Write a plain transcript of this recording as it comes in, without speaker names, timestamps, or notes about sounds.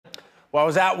Well, I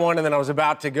was at one, and then I was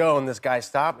about to go, and this guy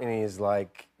stopped me, and he's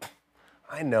like,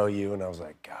 I know you. And I was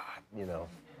like, God, you know,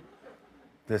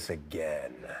 this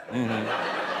again.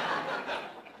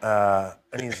 And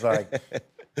he's like,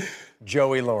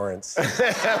 Joey Lawrence.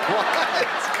 What?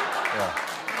 Yeah.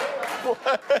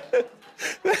 What?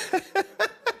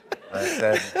 I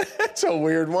said, That's a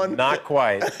weird one. not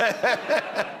quite.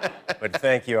 But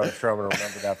thank you. I'm sure I'm going to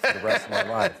remember that for the rest of my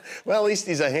life. Well, at least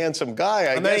he's a handsome guy, I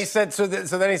guess. And then he said, so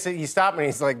then he said, he stopped me,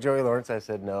 and he's like, Joey Lawrence. I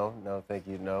said, no, thank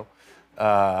you, no.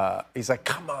 He's like,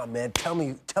 come on, man, tell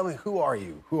me, who are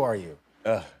you? Who are you?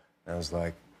 And I was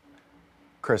like,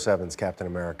 Chris Evans, Captain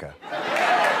America.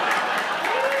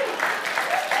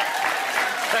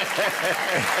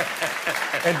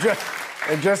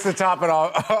 and just to top it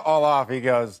all off, he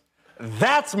goes,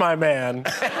 that's my man.